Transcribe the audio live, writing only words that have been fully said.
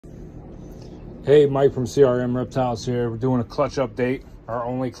Hey, Mike from CRM Reptiles here. We're doing a clutch update, our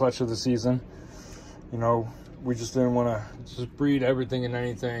only clutch of the season. You know, we just didn't want to just breed everything and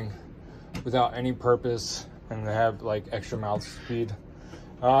anything without any purpose and have like extra mouth speed.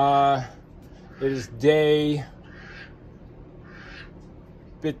 It is day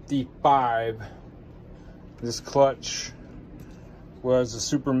 55. This clutch was a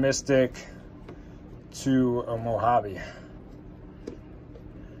Super Mystic to a Mojave.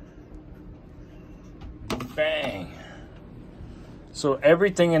 Bang. So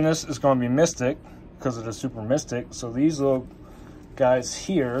everything in this is going to be Mystic because of the Super Mystic. So these little guys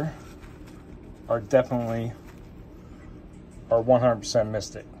here are definitely 100%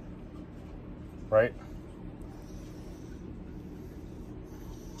 Mystic, right?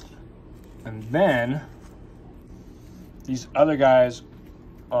 And then these other guys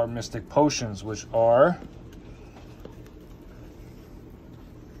are Mystic Potions, which are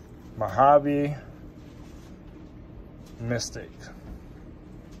Mojave Mystic.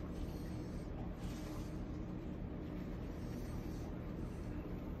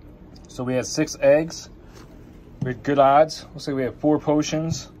 So we had 6 eggs. We had good odds. Looks like we had 4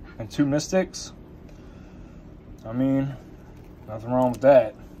 potions and 2 mystics. I mean, nothing wrong with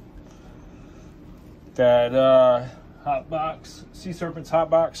that. That hot box, Sea Serpent's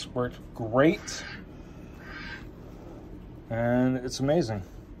hot box worked great. And it's amazing.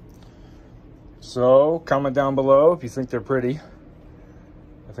 So comment down below if you think they're pretty.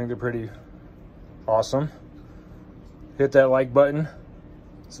 I think they're pretty awesome. Hit that like button,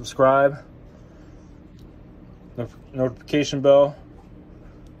 subscribe, notification bell.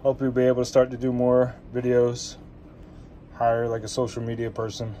 Hope you'll be able to start to do more videos, hire like a social media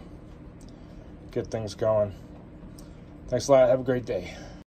person, get things going. Thanks a lot. Have a great day.